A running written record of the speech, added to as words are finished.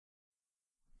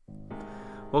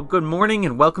Well, good morning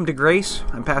and welcome to Grace.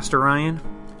 I'm Pastor Ryan.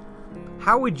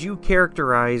 How would you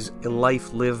characterize a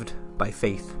life lived by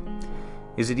faith?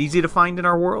 Is it easy to find in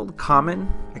our world, common,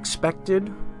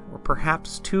 expected, or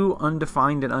perhaps too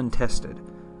undefined and untested?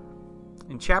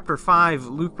 In chapter 5,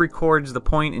 Luke records the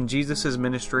point in Jesus'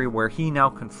 ministry where he now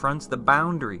confronts the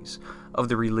boundaries of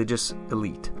the religious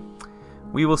elite.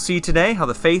 We will see today how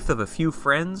the faith of a few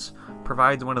friends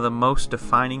provides one of the most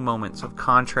defining moments of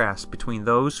contrast between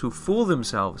those who fool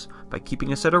themselves by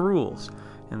keeping a set of rules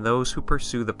and those who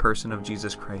pursue the person of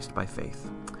Jesus Christ by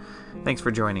faith. Thanks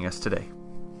for joining us today.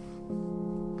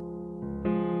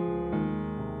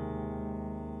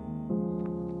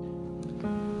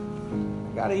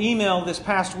 I got an email this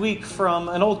past week from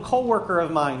an old co-worker of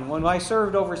mine. When I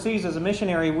served overseas as a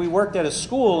missionary, we worked at a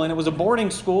school, and it was a boarding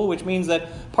school, which means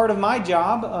that part of my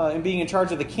job in being in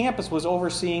charge of the campus was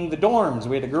overseeing the dorms.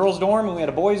 We had a girls' dorm and we had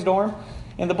a boys' dorm.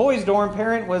 And the boys' dorm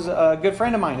parent was a good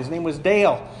friend of mine. His name was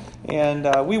Dale.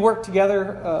 And we worked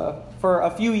together for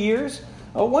a few years.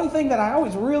 One thing that I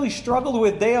always really struggled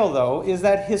with Dale, though, is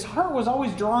that his heart was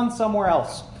always drawn somewhere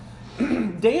else.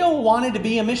 Dale wanted to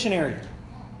be a missionary.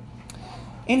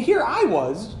 And here I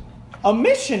was, a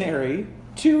missionary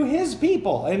to his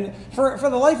people. And for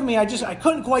the life of me, I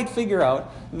couldn't quite figure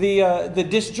out the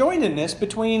disjointedness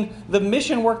between the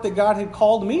mission work that God had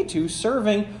called me to,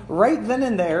 serving right then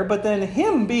and there, but then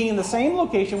him being in the same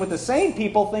location with the same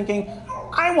people thinking,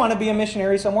 I want to be a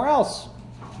missionary somewhere else.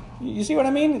 You see what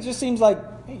I mean? It just seems like,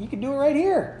 hey, you could do it right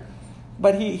here.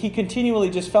 But he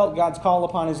continually just felt God's call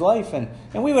upon his life. And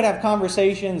we would have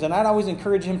conversations, and I'd always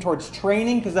encourage him towards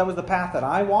training because that was the path that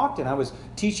I walked, and I was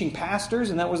teaching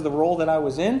pastors, and that was the role that I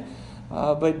was in.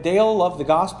 But Dale loved the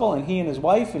gospel, and he and his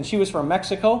wife, and she was from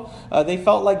Mexico, they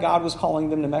felt like God was calling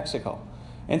them to Mexico.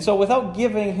 And so without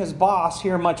giving his boss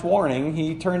here much warning,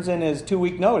 he turns in his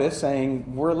 2-week notice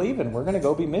saying, we're leaving. We're going to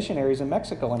go be missionaries in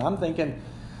Mexico. And I'm thinking,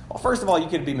 well, first of all, you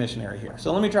could be missionary here.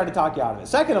 So let me try to talk you out of it.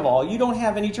 Second of all, you don't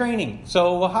have any training.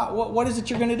 So what is it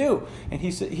you're going to do? And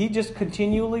he just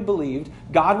continually believed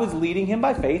God was leading him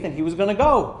by faith and he was going to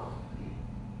go.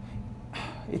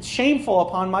 It's shameful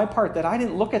upon my part that I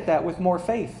didn't look at that with more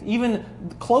faith, even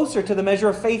closer to the measure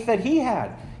of faith that he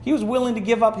had. He was willing to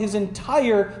give up his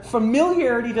entire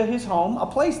familiarity to his home, a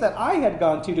place that I had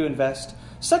gone to invest,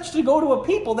 such to go to a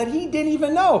people that he didn't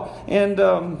even know. And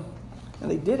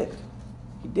they did it.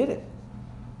 He did it.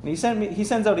 And he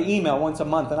sends out an email once a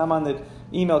month, and I'm on the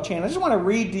email chain. I just want to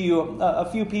read to you a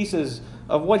few pieces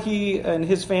of what he and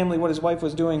his family, what his wife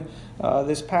was doing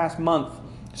this past month,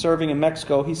 serving in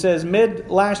Mexico. He says, mid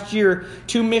last year,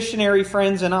 2 missionary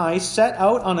friends and I set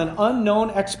out on an unknown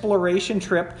exploration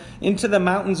trip into the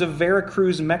mountains of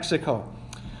Veracruz, Mexico.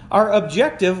 Our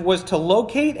objective was to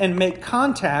locate and make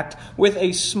contact with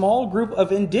a small group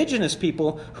of indigenous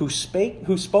people who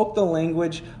spoke the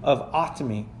language of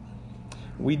Otomi.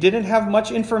 We didn't have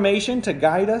much information to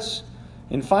guide us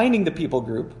in finding the people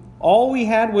group. All we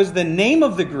had was the name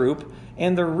of the group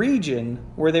and the region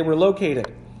where they were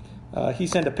located. He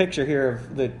sent a picture here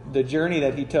of the journey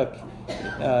that he took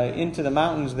into the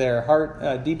mountains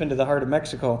there, deep into the heart of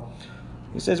Mexico.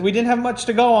 He says, we didn't have much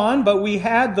to go on, but we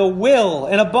had the will.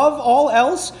 And above all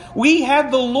else, we had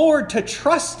the Lord to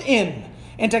trust in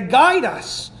and to guide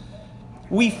us.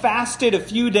 We fasted a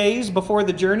few days before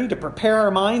the journey to prepare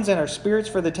our minds and our spirits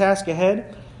for the task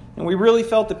ahead. And we really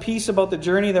felt the peace about the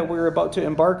journey that we were about to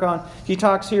embark on. He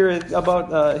talks here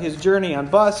about his journey on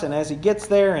bus and as he gets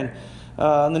there. And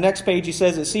on the next page, he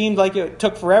says, it seemed like it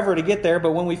took forever to get there,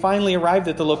 but when we finally arrived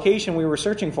at the location we were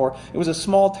searching for, it was a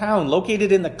small town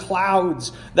located in the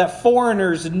clouds that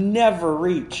foreigners never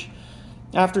reach.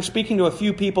 After speaking to a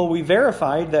few people, we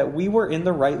verified that we were in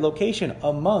the right location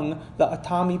among the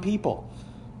Otomi people,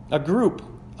 a group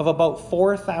of about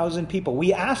 4,000 people.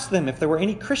 We asked them if there were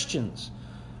any Christians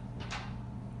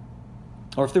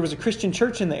or if there was a Christian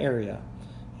church in the area,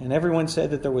 and everyone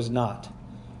said that there was not.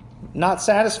 Not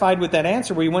satisfied with that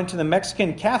answer, we went to the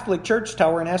Mexican Catholic church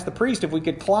tower and asked the priest if we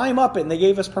could climb up it, and they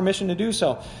gave us permission to do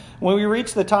so. When we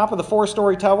reached the top of the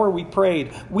 4-story tower, we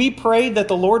prayed. We prayed that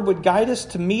the Lord would guide us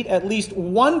to meet at least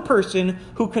one person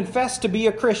who confessed to be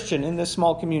a Christian in this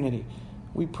small community.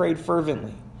 We prayed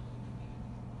fervently.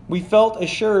 We felt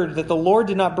assured that the Lord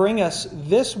did not bring us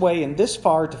this way and this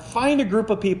far to find a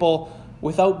group of people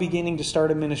without beginning to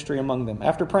start a ministry among them.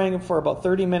 After praying for about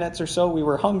 30 minutes or so, we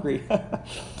were hungry.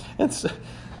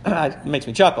 It makes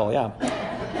me chuckle, yeah.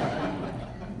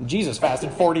 Jesus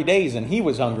fasted 40 days and he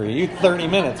was hungry. You 30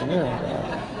 minutes and you're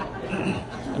hungry.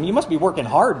 I mean, you must be working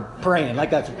hard praying like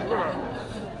that.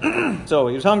 So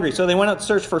he was hungry. So they went out to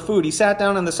search for food. He sat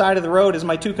down on the side of the road as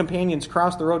my 2 companions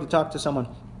crossed the road to talk to someone.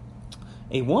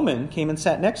 a woman came and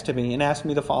sat next to me and asked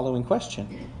me the following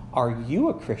question: "Are you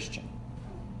a Christian?"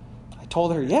 I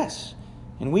told her yes,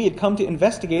 and we had come to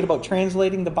investigate about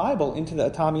translating the Bible into the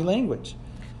Atami language.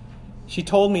 She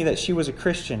told me that she was a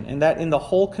Christian and that in the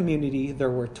whole community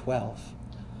there were 12.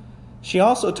 She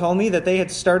also told me that they had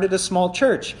started a small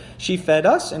church. She fed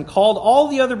us and called all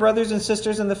the other brothers and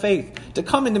sisters in the faith to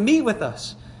come and to meet with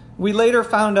us. We later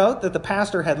found out that the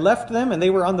pastor had left them and they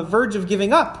were on the verge of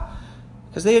giving up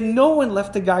because they had no one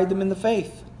left to guide them in the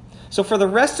faith. So for the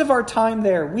rest of our time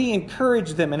there, we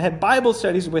encouraged them and had Bible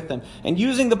studies with them. And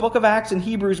using the book of Acts and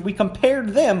Hebrews, we compared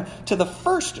them to the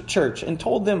first church and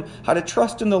told them how to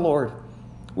trust in the Lord.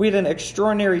 We had an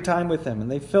extraordinary time with them,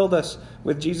 and they filled us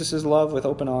with Jesus' love with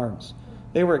open arms.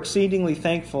 They were exceedingly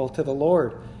thankful to the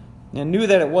Lord and knew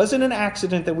that it wasn't an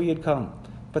accident that we had come,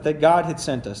 but that God had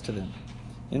sent us to them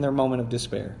in their moment of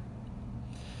despair.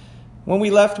 When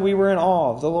we left, we were in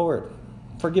awe of the Lord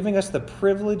for giving us the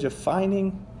privilege of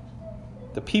finding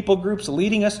the people groups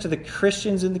leading us to the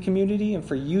Christians in the community and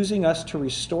for using us to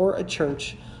restore a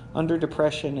church under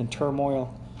depression and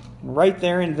turmoil. And right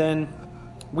there and then,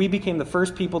 we became the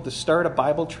first people to start a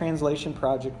Bible translation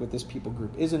project with this people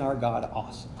group. Isn't our God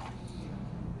awesome?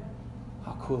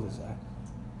 How cool is that?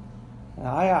 And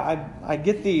I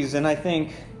get these and I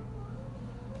think,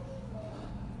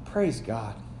 praise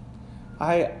God.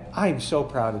 I'm so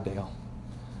proud of Dale.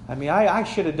 I mean, I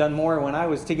should have done more when I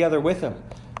was together with him.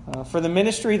 For the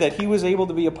ministry that he was able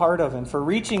to be a part of and for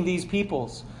reaching these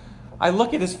peoples. I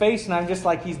look at his face and I'm just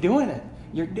like, he's doing it.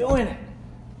 You're doing it.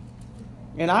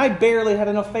 And I barely had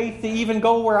enough faith to even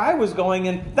go where I was going,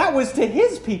 and that was to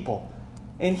his people.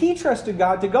 And he trusted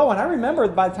God to go. And I remember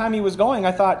by the time he was going,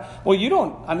 I thought, well, you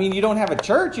don't have a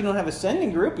church, you don't have a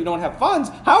sending group, you don't have funds.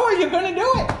 How are you going to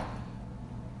do it?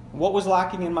 What was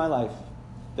lacking in my life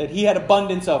that he had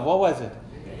abundance of? What was it?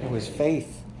 It was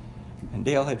faith. And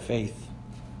Dale had faith.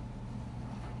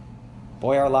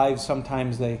 Boy, our lives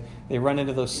sometimes they run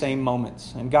into those same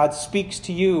moments. And God speaks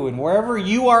to you. And wherever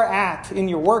you are at, in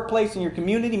your workplace, in your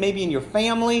community, maybe in your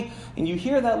family, and you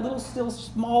hear that little, still,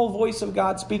 small voice of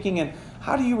God speaking, and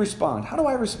how do you respond? How do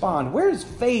I respond? Where does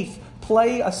faith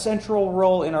play a central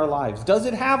role in our lives? Does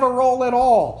it have a role at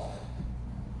all?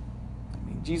 I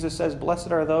mean, Jesus says,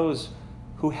 blessed are those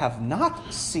who have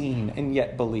not seen and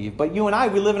yet believe. But you and I,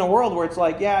 we live in a world where it's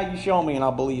like, yeah, you show me and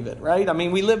I'll believe it, right? I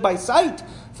mean, we live by sight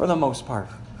for the most part.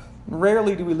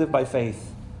 Rarely do we live by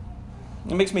faith.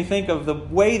 It makes me think of the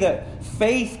way that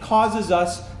faith causes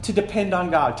us to depend on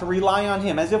God, to rely on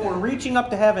Him, as if we're reaching up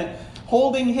to heaven,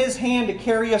 holding His hand to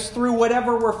carry us through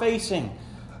whatever we're facing.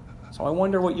 So I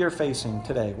wonder what you're facing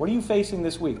today. What are you facing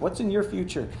this week? What's in your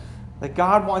future that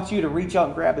God wants you to reach out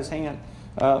and grab His hand?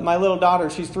 My little daughter,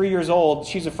 she's 3 years old.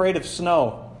 She's afraid of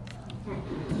snow.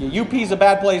 UP's a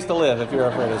bad place to live if you're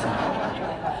afraid of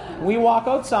snow. We walk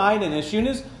outside, and as soon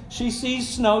as she sees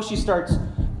snow, she starts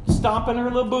stomping her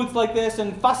little boots like this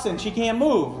and fussing. She can't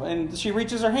move. And she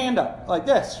reaches her hand up like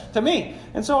this to me.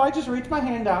 And so I just reach my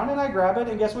hand down and I grab it,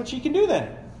 and guess what she can do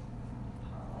then?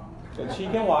 She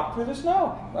can walk through the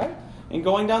snow, right? And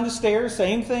going down the stairs,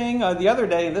 same thing. The other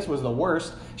day, and this was the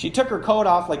worst, she took her coat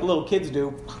off like little kids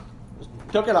do.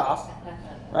 Took it off,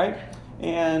 right?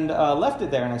 And left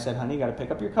it there. And I said, honey, you got to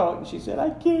pick up your coat. And she said,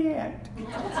 I can't.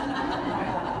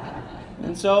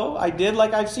 And so I did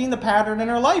like I've seen the pattern in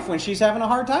her life. When she's having a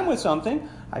hard time with something,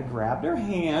 I grabbed her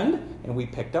hand and we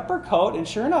picked up her coat. And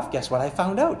sure enough, guess what I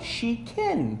found out? She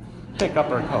can pick up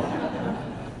her coat.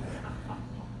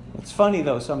 It's funny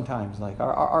though sometimes. Like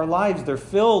our lives, they're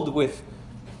filled with,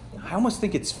 I almost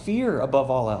think it's fear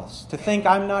above all else. To think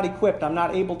I'm not equipped, I'm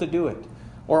not able to do it.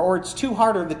 Or it's too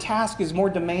hard, or the task is more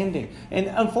demanding. And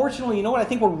unfortunately, you know what I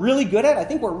think we're really good at? I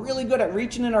think we're really good at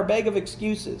reaching in our bag of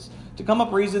excuses to come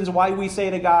up reasons why we say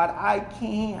to God, I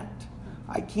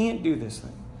can't do this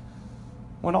thing.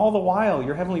 When all the while,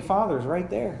 your Heavenly Father is right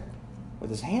there with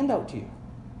His hand out to you.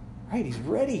 Right? He's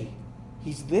ready.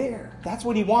 He's there. That's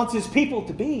what He wants His people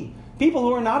to be. People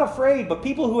who are not afraid, but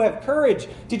people who have courage.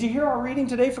 Did you hear our reading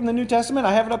today from the New Testament?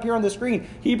 I have it up here on the screen.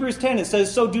 Hebrews 10, it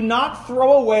says, so do not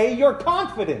throw away your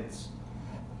confidence.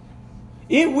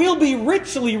 It will be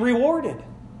richly rewarded.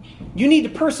 You need to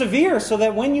persevere so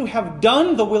that when you have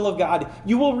done the will of God,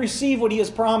 you will receive what He has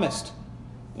promised.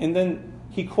 And then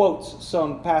he quotes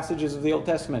some passages of the Old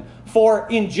Testament. For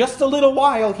in just a little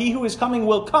while, He who is coming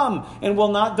will come and will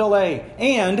not delay.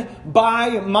 And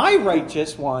by my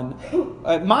righteous one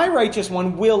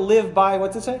will live by,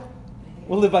 what's it say?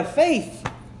 Will live by faith.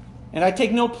 And I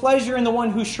take no pleasure in the one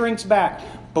who shrinks back.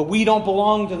 But we don't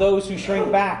belong to those who shrink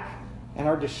back and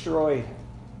are destroyed,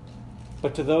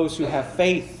 but to those who have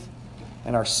faith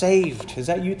and are saved. Is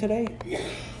that you today?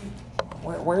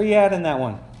 Where are you at in that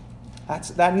one?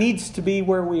 That needs to be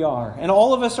where we are. And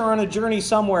all of us are on a journey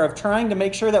somewhere of trying to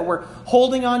make sure that we're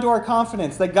holding on to our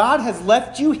confidence that God has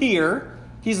left you here.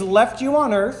 He's left you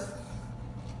on earth.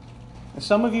 And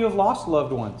some of you have lost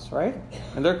loved ones, right?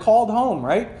 And they're called home,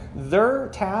 right? Their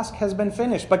task has been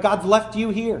finished, but God's left you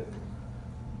here.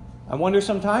 I wonder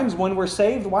sometimes when we're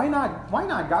saved, why not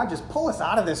God just pull us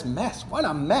out of this mess? What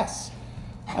a mess.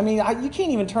 I mean, you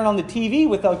can't even turn on the TV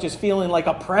without just feeling like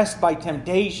oppressed by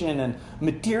temptation and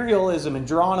materialism and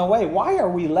drawn away. Why are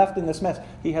we left in this mess?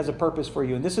 He has a purpose for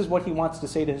you. And this is what he wants to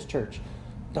say to his church.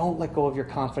 Don't let go of your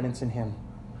confidence in him.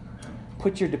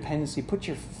 Put your dependency, put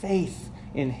your faith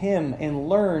in him and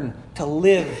learn to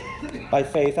live by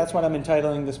faith. That's what I'm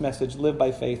entitling this message, Live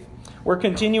by Faith. We're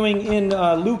continuing in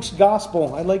Luke's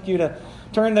Gospel. I'd like you to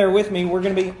turn there with me. We're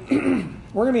going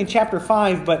to be in chapter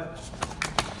 5, but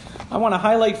I want to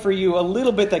highlight for you a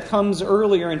little bit that comes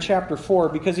earlier in chapter 4,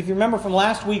 because if you remember from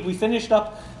last week, we finished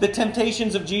up the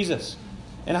temptations of Jesus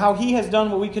and how he has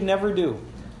done what we could never do.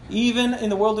 Even in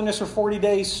the wilderness for 40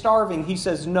 days, starving, he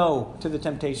says no to the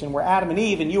temptation. Where Adam and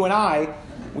Eve and you and I,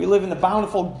 we live in the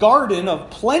bountiful garden of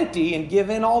plenty and give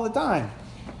in all the time.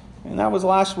 And that was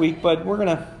last week, but we're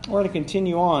gonna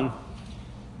continue on.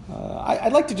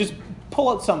 I'd like to just pull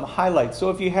out some highlights. So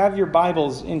if you have your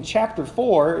Bibles in chapter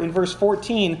 4, in verse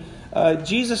 14,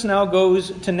 Jesus now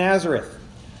goes to Nazareth.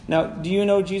 Now, do you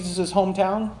know Jesus'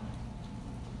 hometown?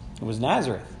 It was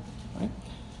Nazareth, right?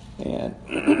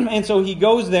 And so he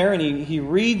goes there and he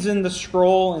reads in the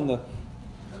scroll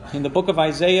in the book of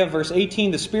Isaiah, verse 18,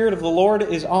 "The Spirit of the Lord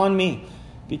is on me,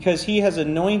 because he has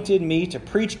anointed me to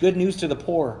preach good news to the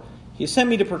poor. He has sent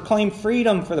me to proclaim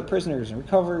freedom for the prisoners and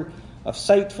recovery of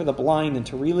sight for the blind, and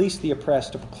to release the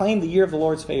oppressed, to proclaim the year of the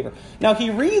Lord's favor." Now he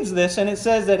reads this and it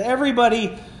says that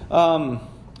everybody's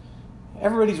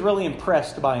really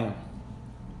impressed by him.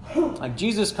 Like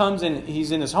Jesus comes and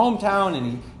he's in his hometown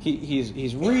and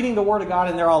he's reading the Word of God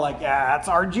and they're all like, "Yeah, that's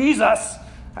our Jesus.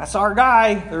 That's our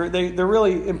guy." They're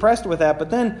really impressed with that. But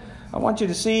then I want you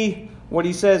to see what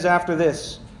he says after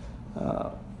this.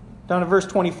 Down to verse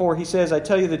 24, he says, "I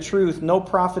tell you the truth, no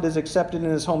prophet is accepted in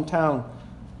his hometown.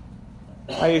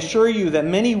 I assure you that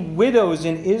many widows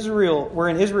were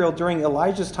in Israel during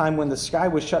Elijah's time, when the sky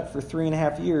was shut for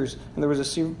 3.5 years and there was a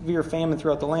severe famine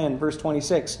throughout the land." Verse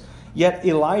 26, "Yet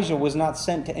Elijah was not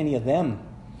sent to any of them."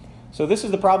 So this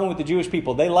is the problem with the Jewish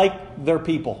people. They like their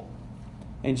people.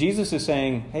 And Jesus is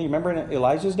saying, hey, remember in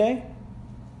Elijah's day?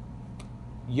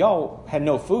 Y'all had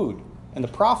no food. And the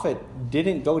prophet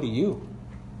didn't go to you.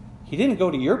 He didn't go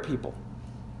to your people.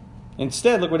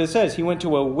 Instead, look what it says. He went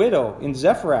to a widow in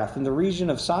Zephyrath in the region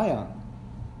of Sidon.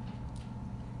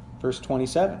 Verse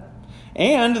 27.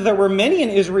 "And there were many in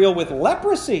Israel with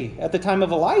leprosy at the time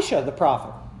of Elisha, the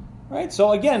prophet." Right?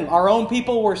 So again, our own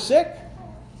people were sick.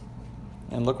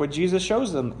 And look what Jesus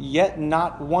shows them. "Yet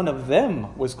not one of them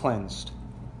was cleansed.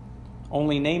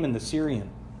 Only Naaman the Syrian."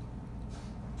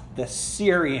 The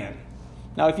Syrian.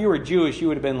 Now, if you were Jewish, you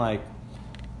would have been like,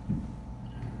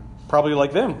 probably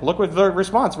like them. Look what the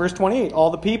response. Verse 28. "All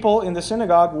the people in the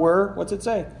synagogue were," what's it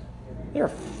say? They were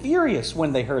furious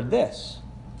when they heard this.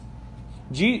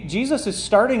 Jesus is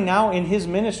starting now in his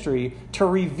ministry to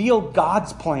reveal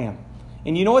God's plan.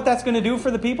 And you know what that's going to do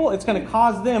for the people? It's going to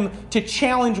cause them to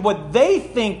challenge what they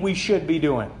think we should be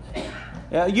doing.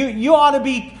 You ought to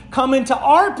be coming to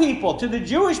our people, to the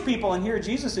Jewish people. And here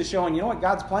Jesus is showing, you know what?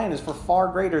 God's plan is for far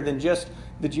greater than just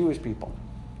the Jewish people.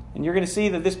 And you're going to see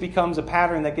that this becomes a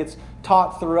pattern that gets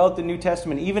taught throughout the New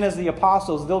Testament. Even as the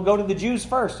apostles, they'll go to the Jews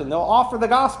first and they'll offer the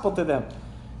gospel to them.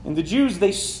 And the Jews,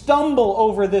 they stumble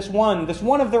over this one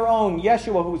of their own,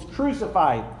 Yeshua, who was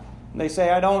crucified. And they say,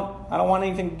 I don't want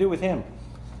anything to do with him.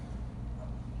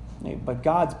 But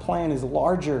God's plan is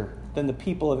larger than the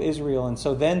people of Israel. And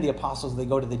so then the apostles, they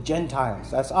go to the Gentiles.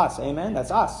 That's us, amen?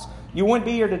 That's us. You wouldn't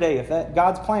be here today if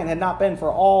God's plan had not been for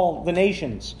all the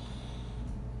nations.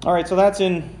 All right, so that's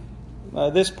in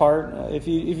this part. If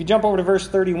you jump over to verse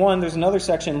 31, there's another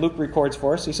section Luke records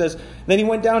for us. He says, "Then he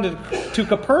went down to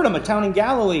Capernaum, a town in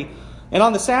Galilee, and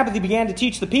on the Sabbath he began to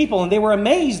teach the people, and they were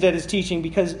amazed at his teaching,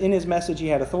 because in his message he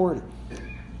had authority.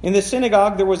 In the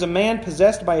synagogue there was a man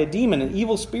possessed by a demon, an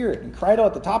evil spirit, and cried out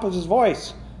at the top of his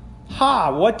voice,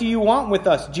 'Ha, what do you want with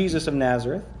us, Jesus of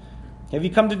Nazareth? Have you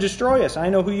come to destroy us? I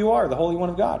know who you are, the Holy One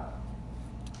of God.'"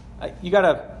 You got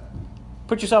to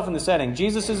put yourself in the setting.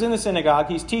 Jesus is in the synagogue.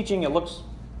 He's teaching. It looks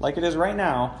like it is right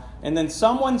now. And then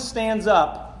someone stands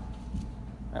up.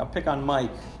 I'll pick on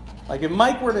Mike. Like if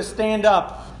Mike were to stand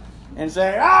up and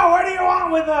say, "Oh, what do you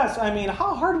want with us?" I mean,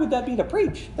 how hard would that be to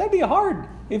preach? That'd be hard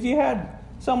if you had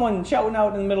someone shouting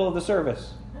out in the middle of the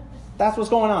service. That's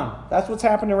what's going on. That's what's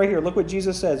happening right here. Look what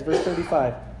Jesus says, verse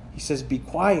 35. He says, be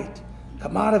quiet.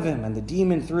 Come out of him. And the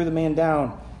demon threw the man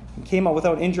down and came out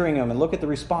without injuring him. And look at the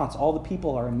response. All the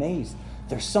people are amazed.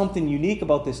 There's something unique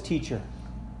about this teacher.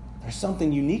 There's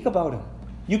something unique about him.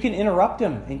 You can interrupt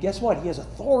him. And guess what? He has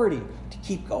authority to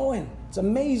keep going. It's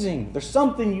amazing. There's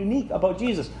something unique about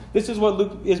Jesus. This is what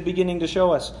Luke is beginning to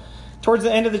show us. Towards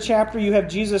the end of the chapter, you have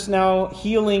Jesus now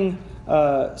healing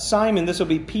Simon. This will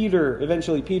be Peter,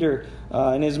 eventually Peter,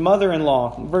 and his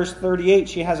mother-in-law. Verse 38,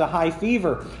 she has a high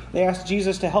fever. They asked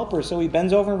Jesus to help her, so he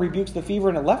bends over and rebukes the fever,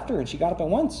 and it left her, and she got up at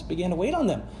once, began to wait on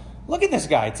them. Look at this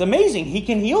guy. It's amazing. He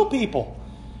can heal people.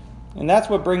 And that's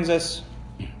what brings us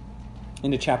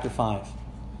into chapter 5.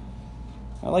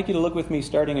 I'd like you to look with me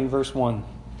starting in verse 1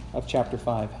 of chapter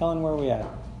 5. Helen, where are we at?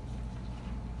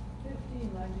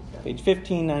 1597. Page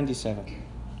 1597.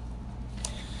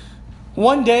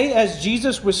 One day, as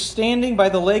Jesus was standing by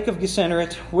the lake of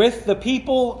Gennesaret with the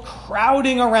people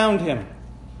crowding around him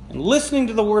and listening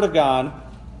to the word of God,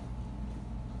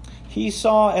 he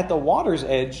saw at the water's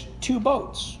edge 2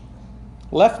 boats,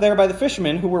 left there by the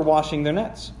fishermen who were washing their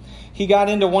nets. He got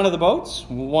into one of the boats,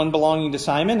 one belonging to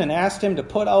Simon, and asked him to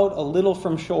put out a little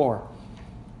from shore.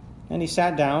 And he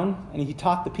sat down and he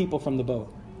taught the people from the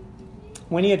boat.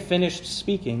 When he had finished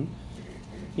speaking,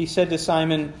 he said to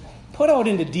Simon, put out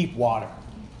into deep water.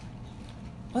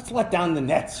 Let's let down the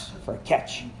nets for a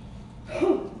catch.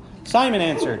 Simon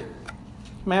answered,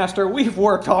 Master, we've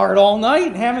worked hard all night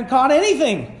and haven't caught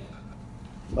anything.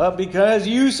 But because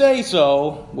you say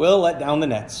so, we'll let down the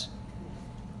nets.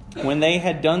 When they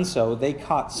had done so, they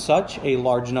caught such a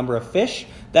large number of fish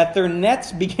that their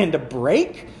nets began to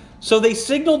break. So they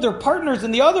signaled their partners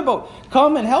in the other boat,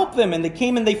 come and help them. And they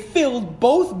came and they filled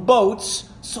both boats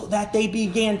so that they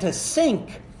began to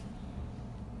sink.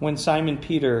 When Simon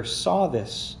Peter saw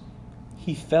this,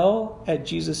 he fell at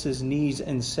Jesus' knees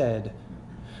and said,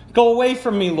 Go away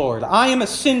from me, Lord. I am a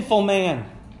sinful man.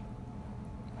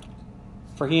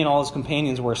 For he and all his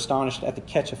companions were astonished at the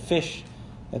catch of fish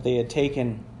that they had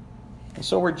taken. And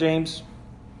so were James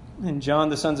and John,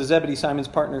 the sons of Zebedee, Simon's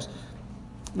partners.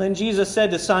 Then Jesus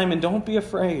said to Simon, Don't be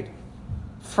afraid.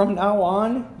 From now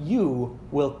on, you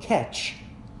will catch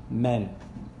men.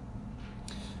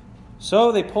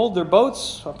 So they pulled their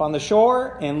boats up on the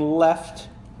shore and left,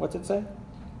 what's it say?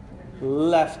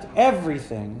 Left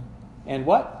everything and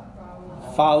what?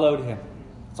 Followed him.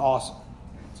 It's awesome.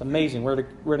 It's amazing. We're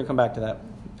going to come back to that.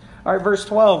 All right, verse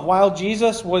 12. While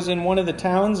Jesus was in one of the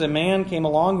towns, a man came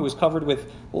along who was covered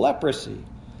with leprosy.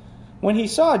 When he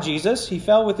saw Jesus, he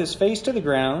fell with his face to the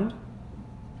ground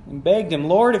and begged him,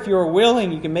 Lord, if you are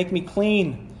willing, you can make me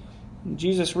clean. And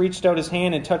Jesus reached out his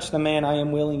hand and touched the man. I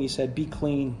am willing, he said, be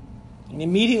clean. And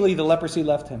immediately the leprosy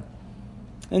left him.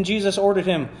 Then Jesus ordered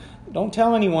him, Don't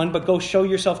tell anyone, but go show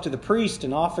yourself to the priest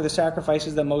and offer the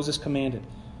sacrifices that Moses commanded,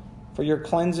 for your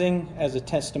cleansing as a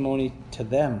testimony to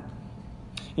them.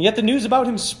 And yet the news about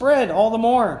him spread all the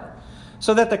more,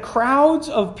 so that the crowds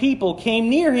of people came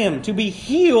near him to be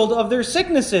healed of their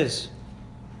sicknesses.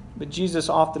 But Jesus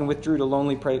often withdrew to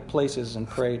lonely places and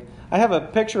prayed. I have a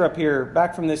picture up here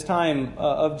back from this time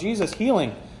of Jesus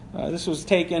healing. This was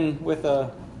taken with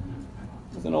an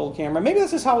old camera. Maybe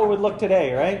this is how it would look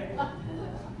today, right?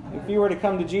 If you were to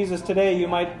come to Jesus today, you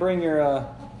might bring your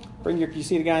you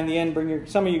see the guy in the end,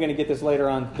 some of you are going to get this later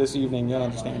on this evening, you'll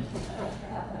understand.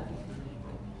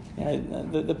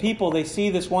 The people, they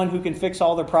see this one who can fix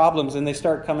all their problems and they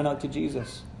start coming out to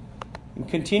Jesus. And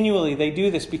continually they do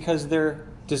this because they're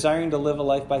desiring to live a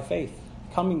life by faith,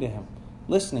 coming to him,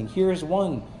 listening. Here's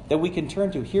one that we can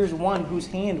turn to. Here's one whose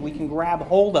hand we can grab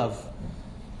hold of.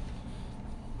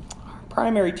 Our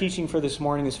primary teaching for this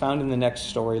morning is found in the next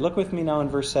story. Look with me now in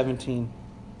verse 17.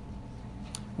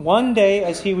 One day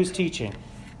as he was teaching,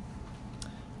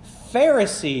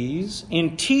 Pharisees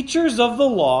and teachers of the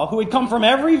law who had come from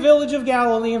every village of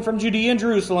Galilee and from Judea and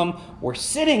Jerusalem were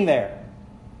sitting there.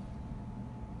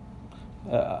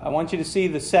 I want you to see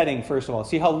the setting, first of all.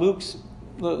 See how Luke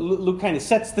kind of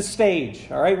sets the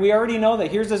stage. All right, we already know that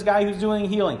here's this guy who's doing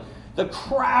healing. The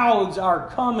crowds are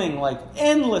coming like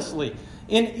endlessly.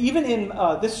 Even in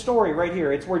this story right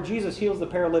here, it's where Jesus heals the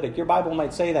paralytic. Your Bible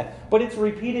might say that. But it's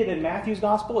repeated in Matthew's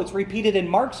gospel. It's repeated in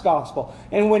Mark's gospel.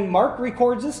 And when Mark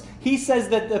records this, he says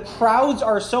that the crowds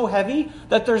are so heavy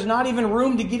that there's not even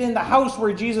room to get in the house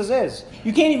where Jesus is.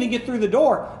 You can't even get through the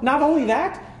door. Not only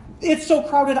that, it's so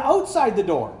crowded outside the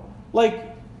door.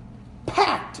 Like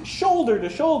packed shoulder to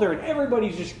shoulder. And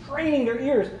everybody's just straining their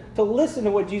ears to listen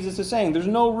to what Jesus is saying. There's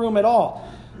no room at all.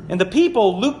 And the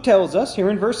people, Luke tells us here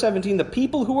in verse 17, the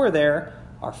people who are there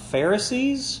are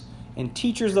Pharisees and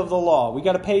teachers of the law. We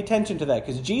got to pay attention to that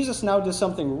because Jesus now does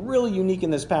something really unique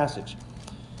in this passage.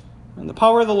 And the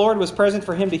power of the Lord was present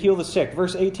for him to heal the sick.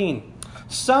 Verse 18.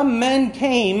 Some men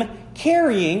came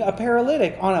carrying a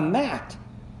paralytic on a mat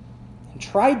and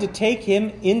tried to take him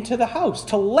into the house,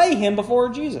 to lay him before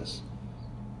Jesus.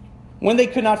 When they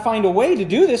could not find a way to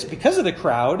do this because of the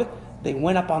crowd, they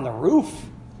went up on the roof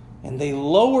and they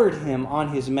lowered him on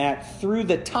his mat through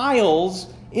the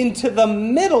tiles into the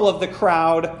middle of the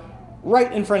crowd,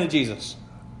 right in front of Jesus.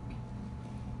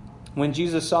 When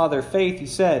Jesus saw their faith, he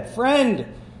said, "Friend,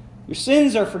 your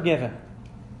sins are forgiven."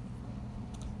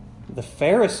 The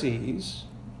Pharisees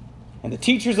and the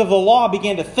teachers of the law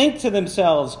began to think to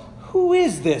themselves, "Who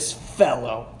is this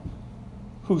fellow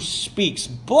who speaks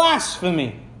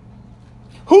blasphemy?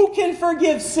 Who can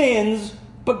forgive sins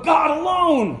but God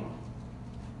alone?"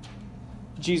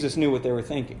 Jesus knew what they were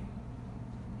thinking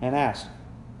and asked,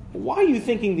 "Why are you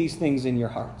thinking these things in your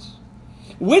hearts?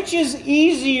 Which is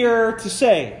easier to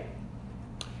say,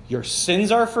 'Your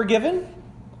sins are forgiven,'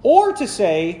 or to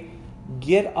say,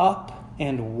 'Get up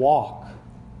and walk'?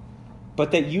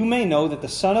 But that you may know that the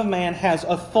Son of Man has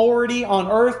authority on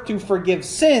earth to forgive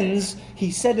sins," he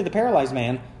said to the paralyzed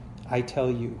man, "I tell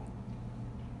you,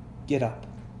 get up,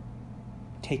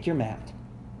 take your mat,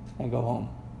 and go home."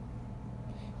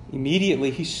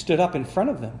 Immediately he stood up in front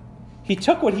of them. He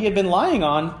took what he had been lying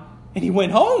on, and he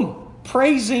went home,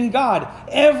 praising God.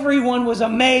 Everyone was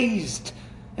amazed,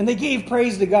 and they gave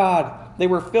praise to God. They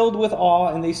were filled with awe,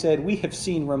 and they said, "We have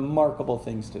seen remarkable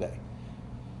things today."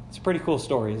 It's a pretty cool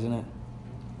story, isn't it?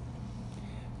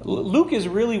 Luke is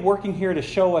really working here to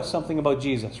show us something about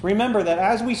Jesus. Remember that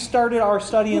as we started our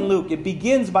study in Luke, it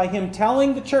begins by him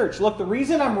telling the church, "Look, the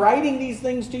reason I'm writing these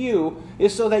things to you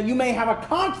is so that you may have a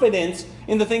confidence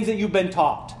in the things that you've been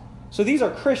taught." So these are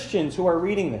Christians who are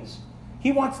reading this.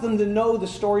 He wants them to know the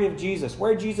story of Jesus,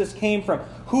 where Jesus came from,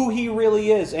 who he really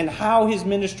is, and how his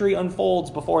ministry unfolds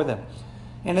before them.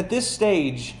 And at this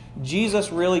stage,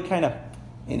 Jesus really kind of,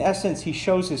 in essence, he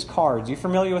shows his cards. You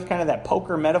familiar with kind of that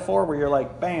poker metaphor where you're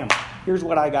like, bam, here's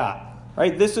what I got,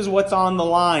 right? This is what's on the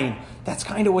line. That's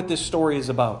kind of what this story is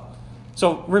about.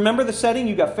 So remember the setting.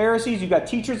 You've got Pharisees, you've got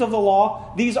teachers of the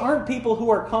law. These aren't people who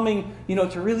are coming,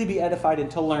 to really be edified and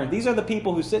to learn. These are the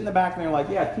people who sit in the back and they're like,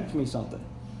 "Yeah, teach me something.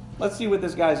 Let's see what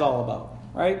this guy's all about,"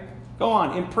 right? Go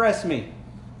on, impress me,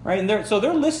 right? And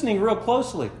they're listening real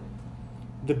closely.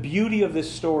 The beauty of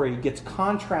this story gets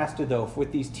contrasted, though,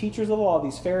 with these teachers of the law,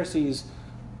 these Pharisees,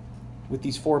 with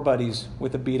these four buddies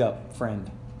with a beat-up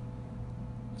friend.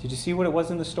 Did you see what it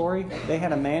was in the story? They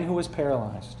had a man who was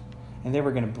paralyzed, and they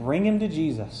were going to bring him to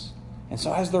Jesus. And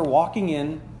so as they're walking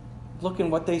in, looking,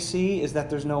 what they see is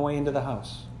that there's no way into the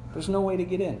house. There's no way to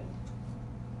get in.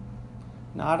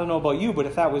 Now, I don't know about you, but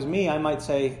if that was me, I might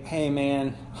say, "Hey,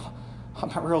 man, I'm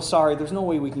not real sorry. There's no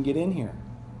way we can get in here."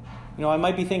 I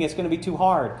might be thinking it's going to be too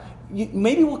hard.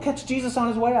 Maybe we'll catch Jesus on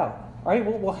his way out. All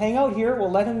right, we'll hang out here. We'll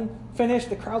let him finish.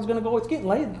 The crowd's going to go. It's getting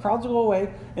late. The crowds will go away,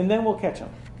 and then we'll catch him.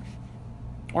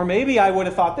 Or maybe I would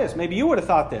have thought this. Maybe you would have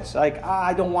thought this. Like,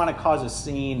 I don't want to cause a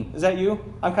scene. Is that you?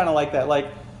 I'm kind of like that. Like,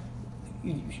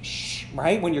 shh,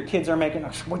 right? When your kids are making,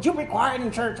 "Would you be quiet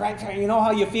in church?" Right? You know how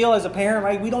you feel as a parent,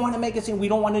 right? We don't want to make a scene. We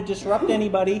don't want to disrupt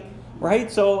anybody,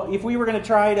 right? So if we were going to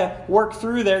try to work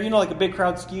through there, like a big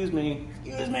crowd, excuse me,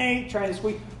 trying to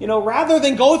squeak, rather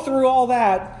than go through all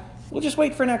that, we'll just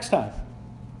wait for next time.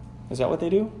 Is that what they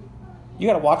do? You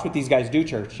got to watch what these guys do,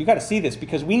 church. You got to see this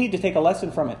because we need to take a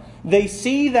lesson from it. They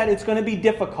see that it's going to be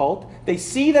difficult. They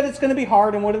see that it's going to be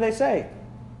hard. And what do they say?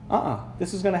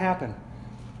 This is going to happen.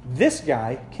 This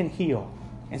guy can heal.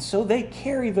 And so they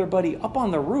carry their buddy up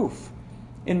on the roof.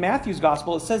 In Matthew's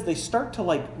gospel, it says they start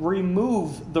to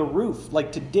remove the roof,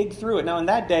 to dig through it. Now, in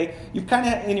that day, you kind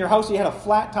of, in your house, you had a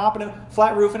flat top and a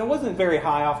flat roof, and it wasn't very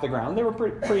high off the ground. They were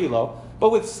pretty low.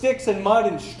 But with sticks and mud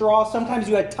and straw, sometimes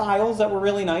you had tiles that were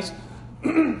really nice.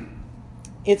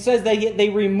 It says they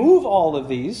remove all of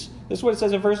these. This is what it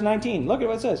says in verse 19. Look at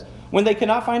what it says. When they could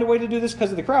not find a way to do this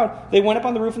because of the crowd, they went up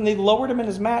on the roof and they lowered him in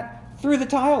his mat through the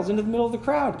tiles into the middle of the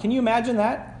crowd. Can you imagine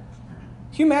that?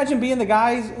 Can you imagine being the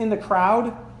guys in the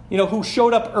crowd, who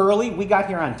showed up early? "We got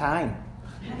here on time."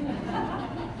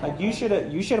 Like, you should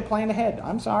have planned ahead.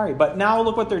 I'm sorry. But now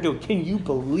look what they're doing. Can you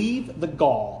believe the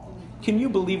gall? Can you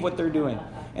believe what they're doing?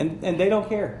 And they don't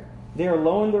care. They are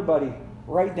lowering their buddy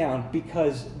right down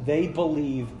because they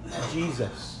believe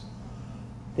Jesus.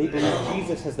 They believe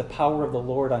Jesus has the power of the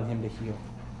Lord on him to heal.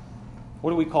 What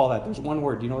do we call that? There's one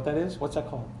word. Do you know what that is? What's that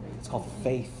called? It's called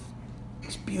faith.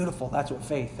 It's beautiful. That's what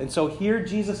faith. And so here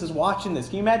Jesus is watching this.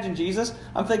 Can you imagine Jesus?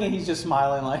 I'm thinking he's just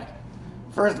smiling like,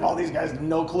 First of all, these guys have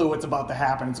no clue what's about to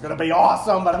happen. It's going to be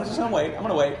awesome, but I'm just going to wait. I'm going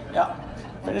to wait. Yeah.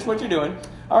 Finish what you're doing.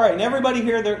 All right, and everybody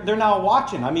here, they're now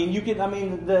watching.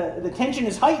 The tension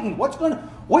is heightened.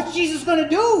 What's Jesus going to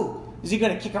do? Is he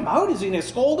going to kick them out? Is he going to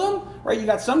scold them? Right? You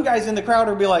got some guys in the crowd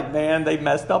who'll be like, man, they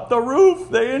messed up the roof.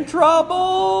 They're in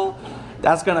trouble.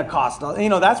 That's going to cost.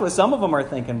 That's what some of them are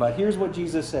thinking. But here's what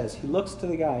Jesus says. He looks to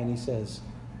the guy and he says,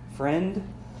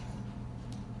 friend,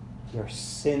 your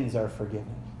sins are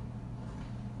forgiven.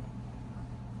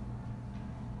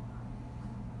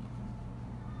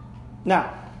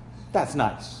 Now, that's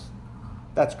nice.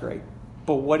 That's great.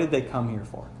 But what did they come here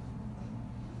for?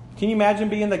 Can you imagine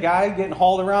being the guy getting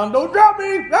hauled around? Don't drop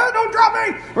me! Don't drop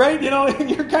me! Right?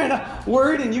 You're kind of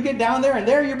worried and you get down there and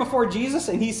there you're before Jesus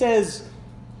and he says,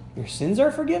 your sins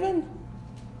are forgiven?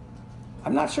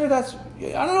 I'm not sure I don't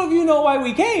know if you know why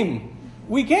we came.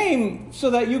 We came so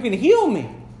that you can heal me.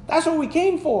 That's what we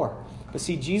came for. But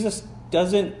see, Jesus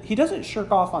doesn't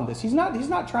shirk off on this. He's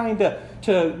not trying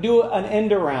to do an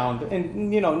end around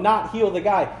and not heal the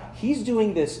guy. He's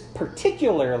doing this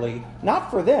particularly not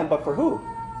for them, but for who?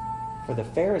 For the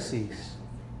Pharisees.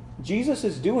 Jesus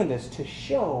is doing this to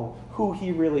show who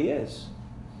he really is.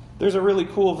 There's a really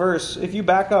cool verse. If you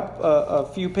back up a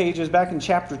few pages, back in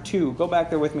chapter 2, go back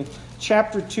there with me.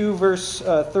 Chapter 2, verse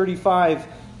 35.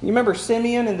 You remember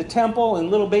Simeon in the temple and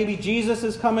little baby Jesus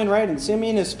is coming, right? And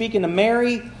Simeon is speaking to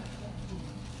Mary.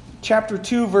 Chapter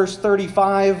 2, verse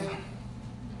 35.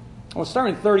 Well,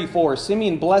 starting in 34.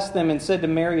 Simeon blessed them and said to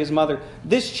Mary, his mother,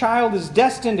 this child is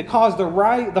destined to cause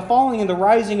the falling and the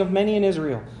rising of many in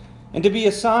Israel, and to be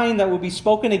a sign that will be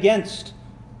spoken against.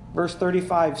 Verse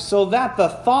 35. So that the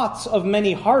thoughts of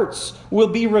many hearts will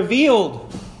be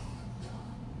revealed.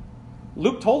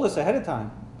 Luke told us ahead of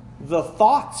time. The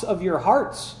thoughts of your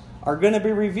hearts are going to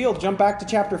be revealed. Jump back to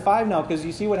chapter 5 now, because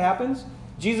you see what happens?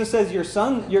 Jesus says,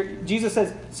 son,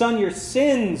 your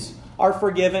sins are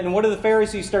forgiven. And what do the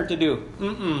Pharisees start to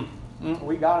do?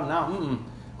 We got him now.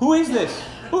 Who is this?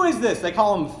 Who is this? They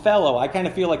call him fellow. I kind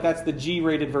of feel like that's the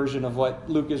G-rated version of what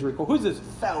Luke is recording. Who's this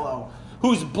fellow?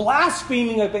 Who's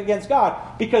blaspheming against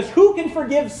God? Because who can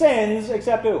forgive sins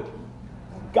except who?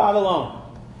 God alone.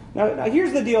 Now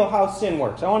here's the deal how sin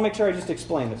works. I want to make sure I just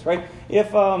explain this, right?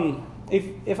 If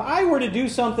I were to do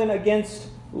something against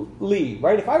Lee,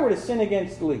 right? If I were to sin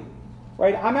against Lee,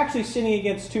 right? I'm actually sinning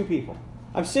against two people.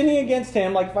 I'm sinning against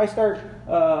him, like if I start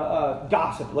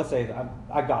gossip. Let's say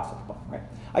I gossip, right?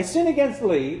 I sin against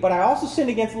Lee, but I also sin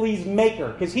against Lee's maker,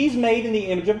 because he's made in the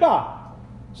image of God.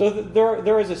 So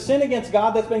there is a sin against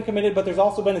God that's been committed, but there's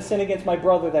also been a sin against my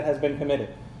brother that has been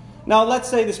committed. Now, let's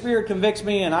say the Spirit convicts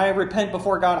me and I repent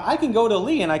before God. I can go to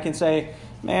Lee and I can say,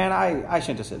 man, I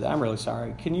shouldn't have said that. I'm really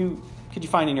sorry. Could you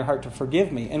find in your heart to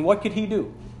forgive me? And what could he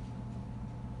do?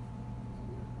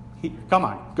 Come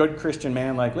on, good Christian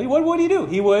man like Lee. What would he do?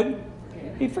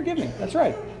 He'd forgive me. That's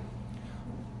right.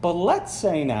 But let's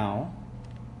say now,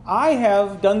 I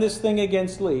have done this thing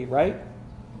against Lee, right?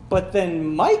 But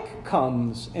then Mike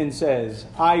comes and says,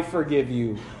 I forgive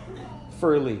you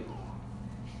for Lee.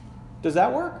 Does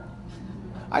that work?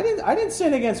 I didn't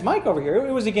sin against Mike over here.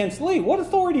 It was against Lee. What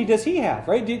authority does he have,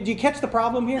 right? Do you catch the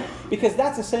problem here? Because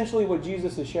that's essentially what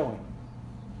Jesus is showing.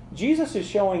 Jesus is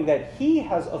showing that he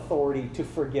has authority to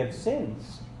forgive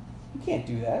sins. You can't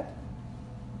do that.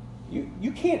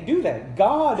 You can't do that.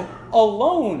 God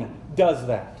alone does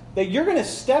that. That you're going to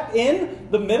step in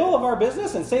the middle of our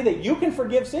business and say that you can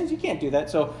forgive sins? You can't do that.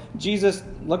 So Jesus,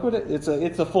 look what it's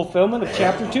a fulfillment of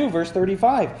chapter 2, verse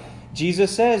 35.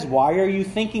 Jesus says, why are you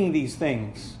thinking these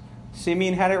things?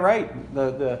 Simeon had it right.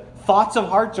 The thoughts of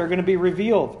hearts are going to be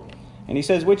revealed. And he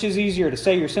says, which is easier, to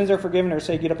say your sins are forgiven or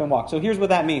say get up and walk? So here's what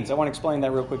that means. I want to explain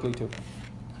that real quickly too.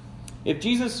 If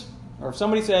Jesus, or if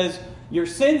somebody says, your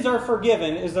sins are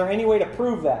forgiven, is there any way to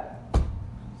prove that?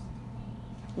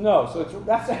 No. So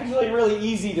that's actually really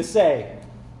easy to say.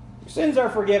 Your sins are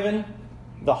forgiven.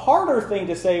 The harder thing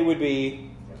to say would be,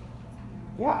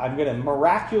 yeah, I'm going to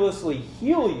miraculously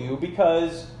heal you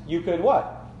because you could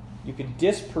what? You could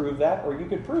disprove that or you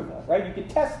could prove that, right? You could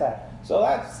test that. So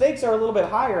that stakes are a little bit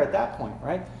higher at that point,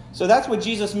 right? So that's what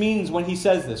Jesus means when he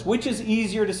says this. Which is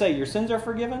easier to say, your sins are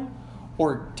forgiven?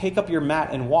 Or take up your mat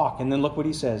and walk? And then look what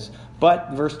he says.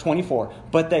 But, verse 24,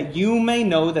 but that you may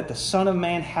know that the Son of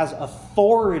Man has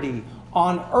authority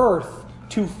on earth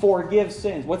to forgive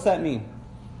sins. What's that mean?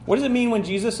 What does it mean when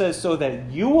Jesus says, so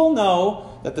that you will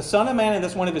know that the Son of Man, and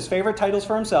that's one of his favorite titles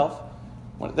for himself,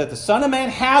 that the Son of Man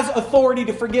has authority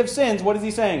to forgive sins? What is he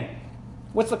saying?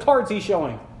 What's the cards he's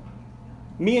showing?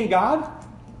 Me and God?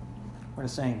 We're the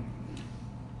same.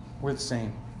 We're the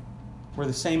same. We're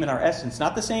the same in our essence,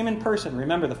 not the same in person.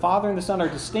 Remember, the Father and the Son are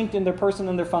distinct in their person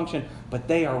and their function, but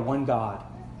they are one God.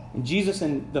 And Jesus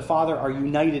and the Father are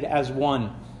united as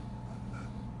one.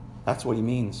 That's what he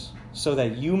means. So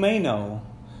that you may know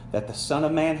that the Son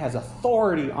of Man has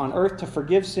authority on earth to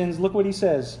forgive sins. Look what he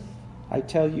says. I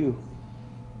tell you,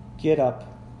 get up,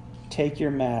 take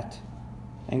your mat,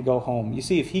 and go home. You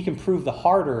see, if he can prove the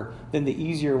harder, then the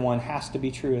easier one has to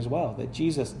be true as well. That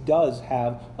Jesus does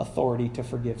have authority to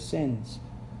forgive sins.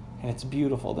 And it's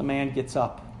beautiful. The man gets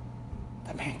up.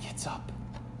 The man gets up.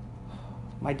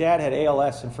 My dad had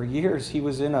ALS, and for years he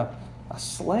was in a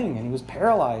sling, and he was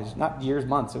paralyzed. Not years,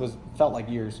 months. Felt like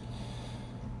years.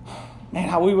 Man,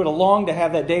 how we would have longed to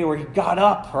have that day where he got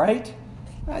up, right?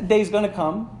 That day's going to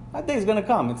come. That day's going to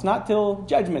come. It's not till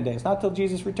Judgment Day. It's not till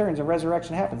Jesus returns and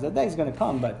resurrection happens. That day's going to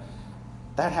come, but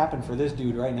that happened for this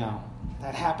dude right now.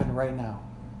 That happened right now.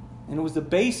 And it was the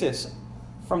basis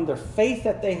from their faith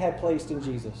that they had placed in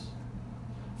Jesus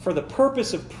for the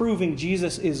purpose of proving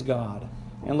Jesus is God.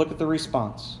 And look at the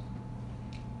response.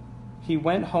 He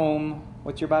went home,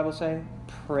 what's your Bible say?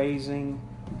 Praising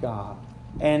God.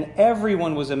 And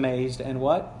everyone was amazed and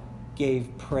what?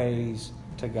 Gave praise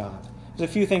to God. There's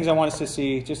a few things I want us to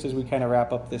see just as we kind of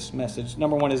wrap up this message.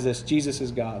 Number one is this: Jesus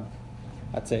is God.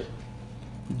 That's it.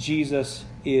 Jesus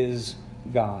is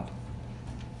God.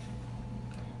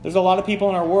 There's a lot of people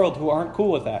in our world who aren't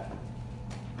cool with that.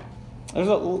 There's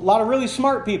a lot of really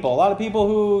smart people, a lot of people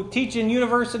who teach in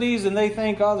universities and they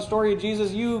think, oh, the story of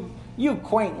Jesus, you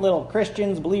quaint little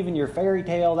Christians believe in your fairy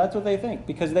tale. That's what they think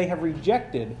because they have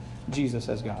rejected Jesus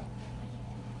as God.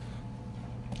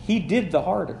 He did the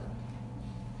harder.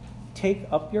 Take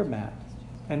up your mat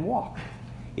and walk.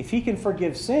 If he can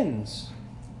forgive sins,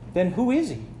 then who is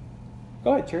he?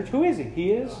 Go ahead, church. Who is he?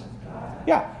 He is?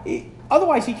 Yeah.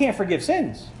 Otherwise, he can't forgive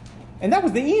sins. And that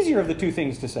was the easier of the two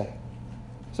things to say.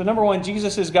 So number one,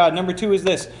 Jesus is God. Number two is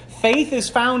this: faith is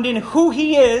found in who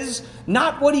he is,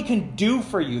 not what he can do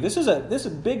for you. This is a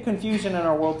big confusion in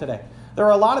our world today. There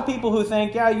are a lot of people who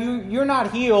think, yeah, you're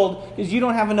not healed because you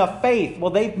don't have enough faith.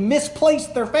 Well, they've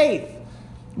misplaced their faith.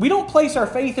 We don't place our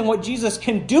faith in what Jesus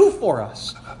can do for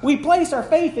us. We place our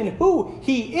faith in who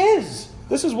he is.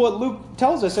 This is what Luke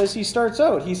tells us as he starts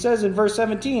out. He says in verse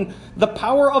 17, the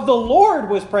power of the Lord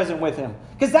was present with him.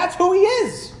 Because that's who he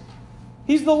is.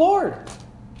 He's the Lord.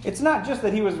 It's not just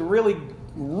that he was a really,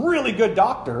 really good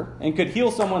doctor and could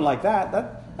heal someone like that.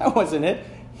 That wasn't it.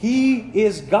 He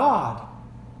is God.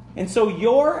 And so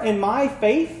your and my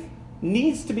faith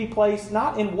needs to be placed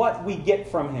not in what we get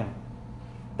from him.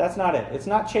 That's not it. It's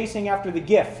not chasing after the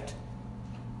gift.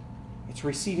 It's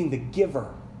receiving the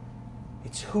giver.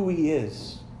 It's who he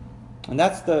is. And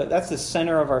that's the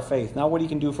center of our faith. Not what he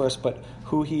can do for us, but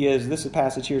who he is. This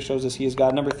passage here shows us he is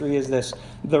God. Number three is this: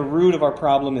 the root of our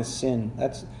problem is sin.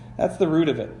 That's the root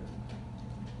of it.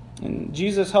 And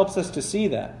Jesus helps us to see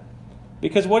that.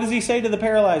 Because what does he say to the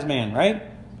paralyzed man, right?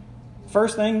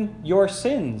 First thing, your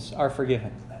sins are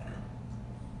forgiven.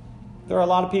 There are a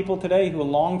lot of people today who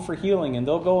long for healing, and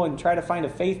they'll go and try to find a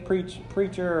faith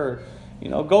preacher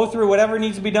or go through whatever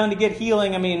needs to be done to get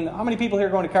healing. I mean, how many people here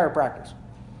are going to chiropractors?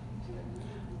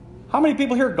 How many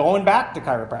people here are going back to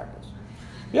chiropractors?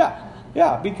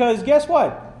 Yeah, because guess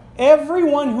what?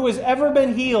 Everyone who has ever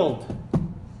been healed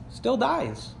still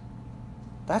dies.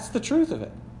 That's the truth of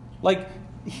it. Like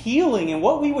healing and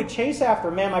what we would chase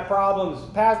after, man, my problems,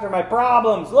 pastor, my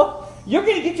problems. Look, you're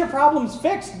going to get your problems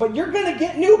fixed, but you're going to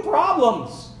get new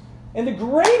problems. And the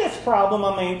greatest problem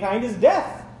on mankind is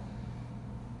death.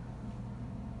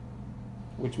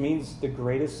 Which means the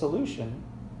greatest solution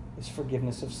is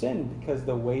forgiveness of sin, because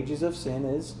the wages of sin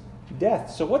is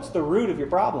death. So what's the root of your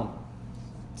problem?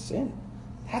 Sin.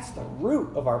 That's the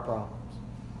root of our problems.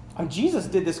 Jesus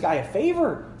did this guy a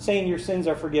favor saying your sins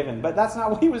are forgiven, but that's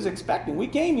not what he was expecting. We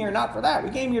came here not for that.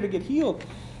 We came here to get healed.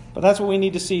 But that's what we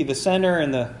need to see. The center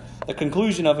and the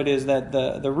conclusion of it is that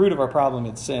the root of our problem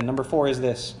is sin. Number four is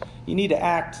this: you need to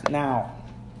act now.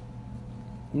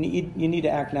 You need to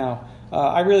act now.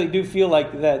 I really do feel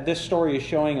like that this story is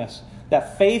showing us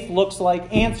that faith looks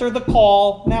like answer the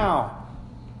call now.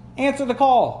 Answer the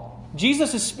call.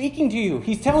 Jesus is speaking to you.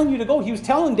 He's telling you to go. He was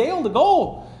telling Dale to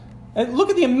go. And look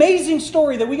at the amazing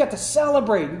story that we got to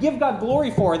celebrate and give God glory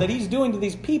for, that he's doing to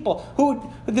these people,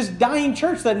 this dying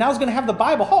church that now is going to have the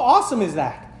Bible. How awesome is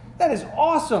that? That is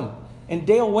awesome. And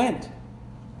Dale went.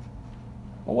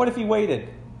 Well, what if he waited?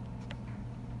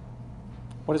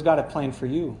 What does God have planned for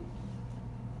you?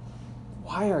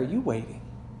 Why are you waiting?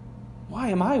 Why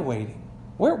am I waiting?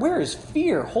 Where is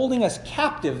fear holding us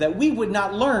captive that we would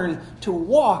not learn to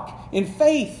walk in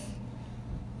faith?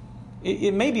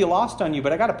 It may be lost on you,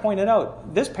 but I got to point it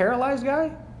out. This paralyzed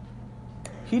guy,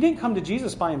 he didn't come to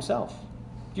Jesus by himself.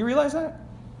 Do you realize that?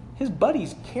 His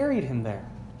buddies carried him there.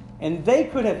 And they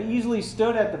could have easily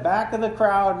stood at the back of the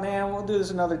crowd. Man, we'll do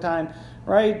this another time,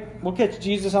 right? We'll catch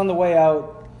Jesus on the way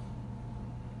out.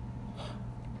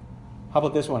 How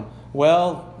about this one?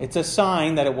 Well, it's a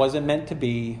sign that it wasn't meant to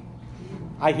be.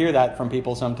 I hear that from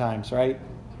people sometimes, right?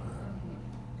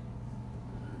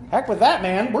 Heck with that,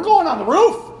 man. We're going on the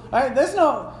roof. That's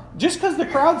no, just because the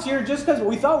crowd's here, just because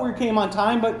we thought we came on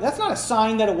time, but that's not a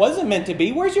sign that it wasn't meant to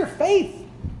be. Where's your faith?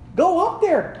 Go up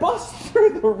there. Bust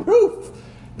through the roof.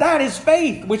 That is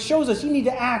faith, which shows us you need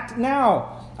to act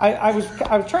now. I was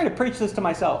trying to preach this to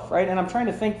myself, right? And I'm trying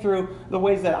to think through the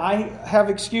ways that I have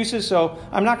excuses. So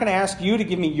I'm not going to ask you to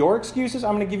give me your excuses.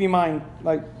 I'm going to give you mine.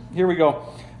 Like, here we go.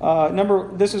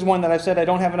 This is one that I've said I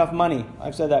don't have enough money.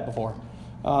 I've said that before.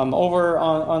 Over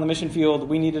on the mission field,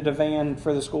 we needed a van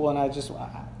for the school, and I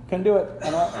couldn't do it.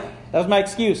 That was my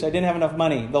excuse. I didn't have enough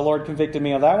money. The Lord convicted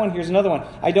me of that one. Here's another one.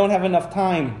 I don't have enough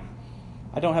time.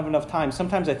 I don't have enough time.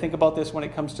 Sometimes I think about this when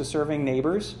it comes to serving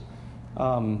neighbors.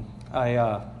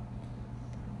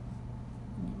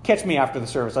 Catch me after the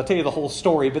service. I'll tell you the whole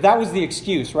story. But that was the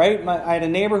excuse, right? I had a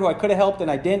neighbor who I could have helped,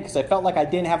 and I didn't because I felt like I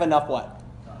didn't have enough what?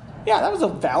 Yeah, that was a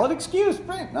valid excuse.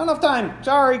 Right, not enough time.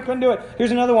 Sorry, couldn't do it.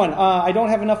 Here's another one. I don't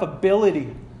have enough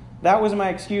ability. That was my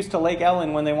excuse to Lake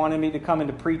Ellen when they wanted me to come in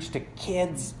to preach to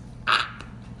kids.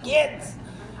 Kids!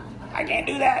 I can't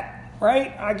do that,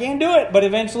 right? I can't do it. But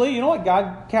eventually, you know what?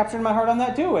 God captured my heart on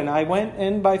that too. And I went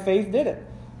and by faith did it.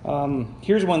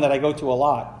 Here's one that I go to a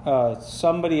lot.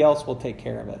 Somebody else will take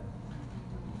care of it.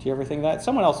 Do you ever think that?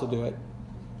 Someone else will do it.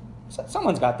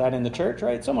 Someone's got that in the church,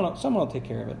 right? Someone will take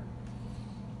care of it.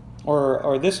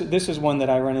 Or this is one that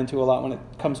I run into a lot when it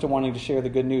comes to wanting to share the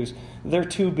good news. They're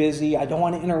too busy. I don't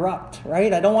want to interrupt,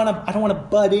 right? I don't want to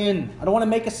butt in. I don't want to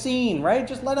make a scene, right?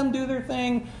 Just let them do their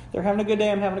thing. They're having a good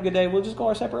day. I'm having a good day. We'll just go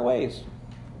our separate ways.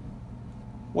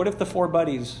 What if the four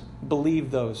buddies believed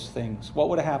those things? What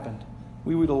would have happened?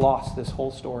 We would have lost this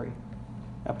whole story.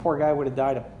 That poor guy would have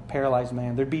died a paralyzed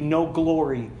man. There'd be no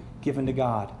glory given to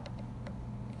God.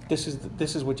 This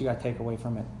is what you got to take away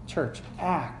from it. Church,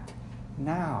 act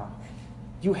now.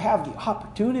 You have the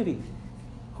opportunity.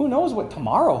 Who knows what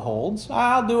tomorrow holds?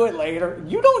 I'll do it later.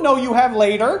 You don't know you have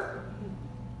later.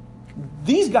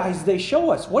 These guys, they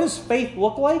show us. What does faith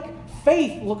look like?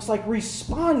 Faith looks like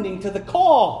responding to the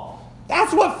call.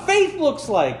 That's what faith looks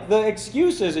like. The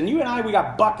excuses, and you and I, we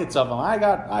got buckets of them. I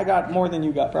got more than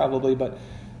you got probably, but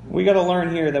we got to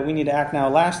learn here that we need to act now.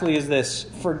 Lastly is this.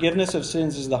 Forgiveness of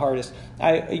sins is the hardest.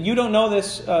 You don't know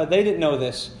this. They didn't know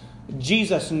this.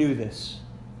 Jesus knew this.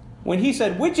 When he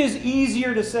said, which is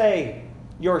easier to say,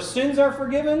 your sins are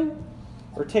forgiven,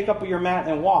 or take up your mat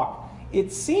and walk?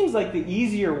 It seems like the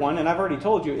easier one, and I've already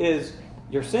told you, is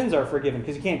your sins are forgiven,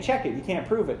 because you can't check it, you can't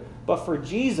prove it. But for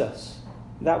Jesus,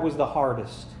 that was the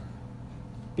hardest.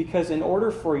 Because in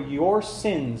order for your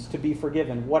sins to be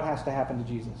forgiven, what has to happen to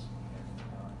Jesus?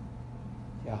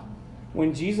 Yeah.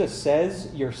 When Jesus says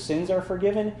your sins are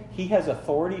forgiven, he has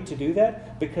authority to do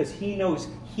that because he knows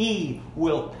he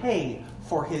will pay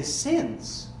for his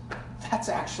sins. That's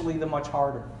actually the much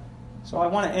harder. So I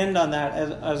want to end on that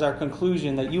as our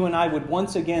conclusion, that you and I would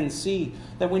once again see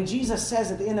that when Jesus says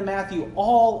at the end of Matthew,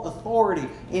 all authority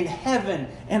in heaven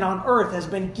and on earth has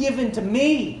been given to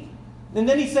me. And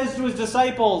then he says to his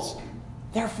disciples,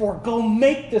 therefore go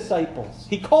make disciples.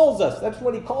 He calls us. That's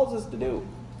what he calls us to do.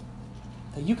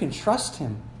 That you can trust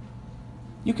him.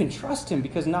 You can trust him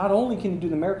because not only can he do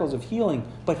the miracles of healing,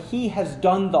 but he has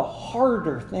done the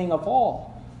harder thing of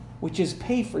all, which is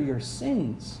pay for your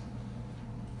sins.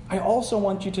 I also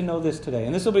want you to know this today,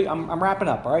 and this will be, I'm wrapping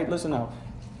up, all right? Listen now.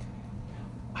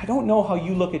 I don't know how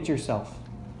you look at yourself,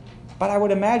 but I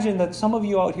would imagine that some of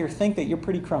you out here think that you're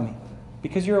pretty crummy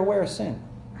because you're aware of sin.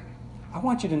 I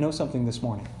want you to know something this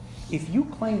morning. If you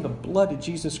claim the blood of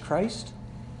Jesus Christ,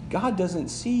 God doesn't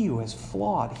see you as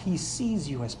flawed. He sees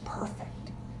you as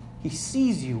perfect. He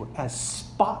sees you as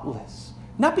spotless.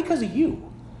 Not because of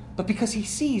you, but because he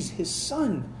sees his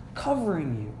Son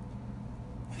covering you.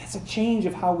 And it's a change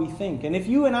of how we think. And if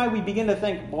you and I, we begin to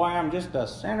think, boy, I'm just a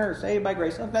sinner saved by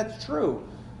grace. That's true.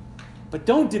 But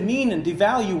don't demean and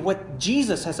devalue what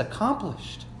Jesus has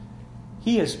accomplished.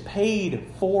 He has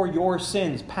paid for your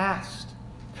sins, past,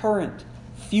 current,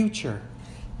 future.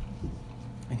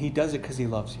 And he does it because he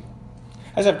loves you.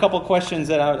 I just have a couple of questions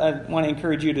that I want to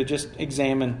encourage you to just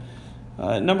examine.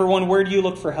 Number one, where do you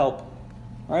look for help?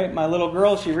 All right, my little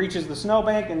girl, she reaches the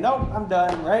snowbank and nope, I'm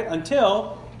done, right?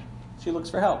 Until she looks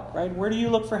for help, right? Where do you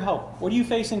look for help? What are you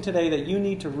facing today that you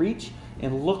need to reach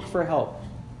and look for help?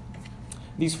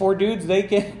 These four dudes,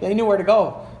 they knew where to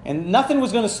go. And nothing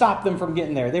was going to stop them from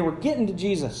getting there. They were getting to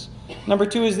Jesus. Number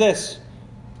 2 is this.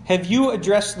 Have you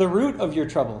addressed the root of your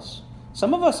troubles?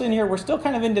 Some of us in here, we're still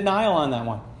kind of in denial on that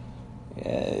one.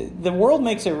 The world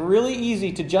makes it really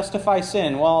easy to justify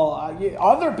sin. Well,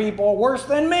 other people are worse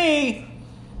than me.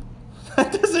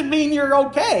 That doesn't mean you're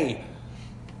okay.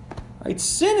 Right?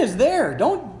 Sin is there.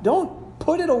 Don't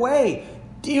put it away.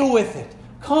 Deal with it.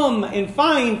 Come and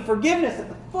find forgiveness at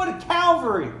the foot of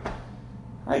Calvary.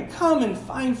 Right? Come and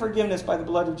find forgiveness by the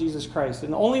blood of Jesus Christ.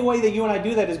 And the only way that you and I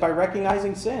do that is by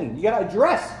recognizing sin. You got to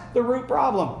address the root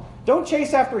problem. Don't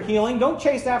chase after healing. Don't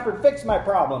chase after fix my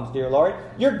problems, dear Lord.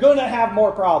 You're going to have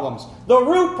more problems. The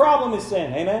root problem is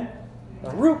sin. Amen?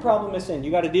 The root problem is sin.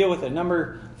 You got to deal with it.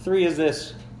 Number 3 is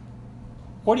this.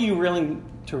 What are you willing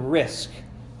to risk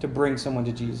to bring someone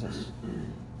to Jesus?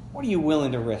 What are you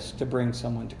willing to risk to bring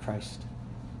someone to Christ?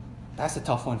 That's a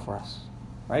tough one for us.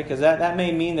 Right? Because that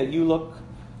may mean that you look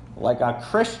like a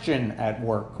Christian at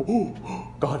work. Ooh,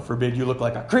 God forbid you look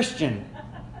like a Christian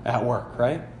at work,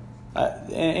 right?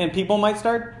 And people might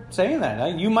start saying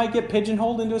that. You might get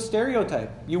pigeonholed into a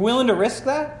stereotype. You willing to risk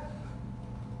that?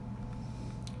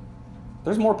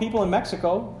 There's more people in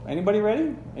Mexico. Anybody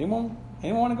ready? Anyone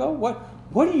want to go?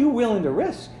 What are you willing to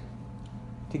risk?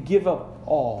 To give up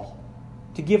all.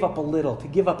 To give up a little. To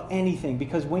give up anything.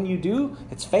 Because when you do,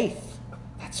 it's faith.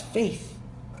 That's faith.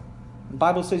 The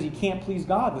Bible says you can't please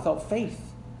God without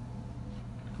faith.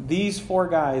 These 4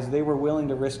 guys, they were willing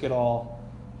to risk it all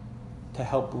to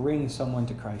help bring someone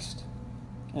to Christ.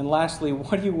 And lastly,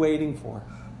 what are you waiting for?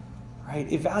 Right?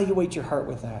 Evaluate your heart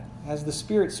with that. As the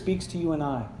Spirit speaks to you and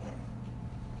I,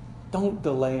 don't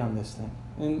delay on this thing.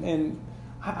 And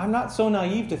I'm not so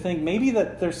naive to think maybe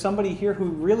that there's somebody here who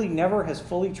really never has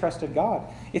fully trusted God.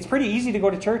 It's pretty easy to go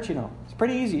to church, you know. It's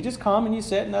pretty easy. You just come and you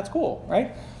sit and that's cool,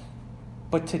 right?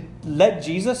 But to let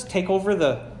Jesus take over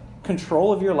the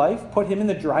control of your life, put him in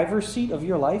the driver's seat of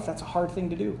your life, that's a hard thing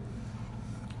to do.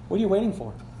 What are you waiting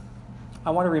for?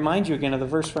 I want to remind you again of the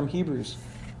verse from Hebrews.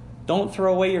 Don't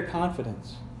throw away your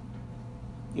confidence.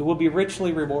 It will be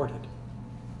richly rewarded.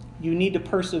 You need to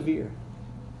persevere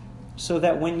so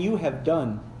that when you have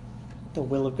done the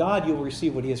will of God, you will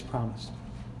receive what he has promised.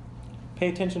 Pay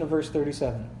attention to verse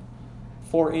 37.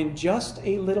 For in just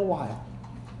a little while,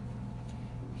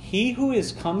 he who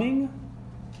is coming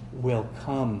will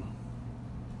come,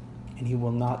 and he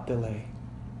will not delay.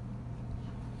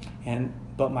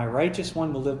 But my righteous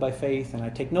one will live by faith, and I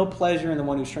take no pleasure in the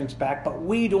one who shrinks back, but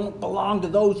we don't belong to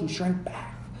those who shrink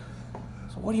back.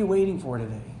 So what are you waiting for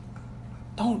today?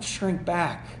 Don't shrink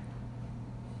back.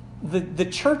 The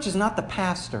church is not the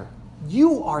pastor.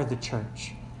 You are the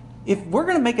church. If we're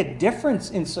going to make a difference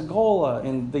in Segola,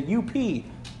 in the UP,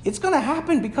 it's going to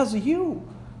happen because of you.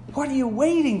 What are you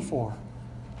waiting for?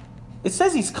 It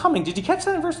says he's coming. Did you catch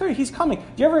that in verse 30? He's coming.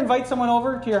 Do you ever invite someone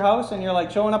over to your house and you're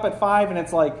like showing up at 5 and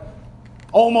it's like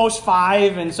almost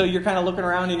 5, and so you're kind of looking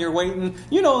around and you're waiting.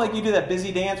 You know, like you do that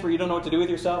busy dance where you don't know what to do with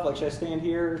yourself. Like, should I stand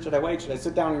here? Should I wait? Should I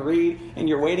sit down and read? And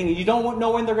you're waiting and you don't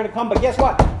know when they're going to come. But guess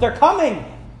what? They're coming.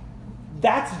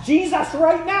 That's Jesus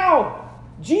right now.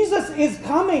 Jesus is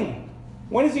coming.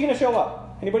 When is he going to show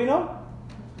up? Anybody know?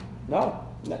 No.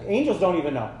 Angels don't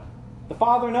even know. The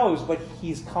Father knows, but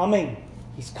he's coming.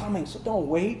 He's coming, so don't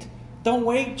wait. Don't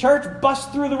wait. Church,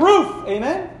 bust through the roof.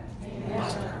 Amen? Amen.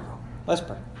 Bust through the roof. Let's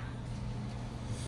pray.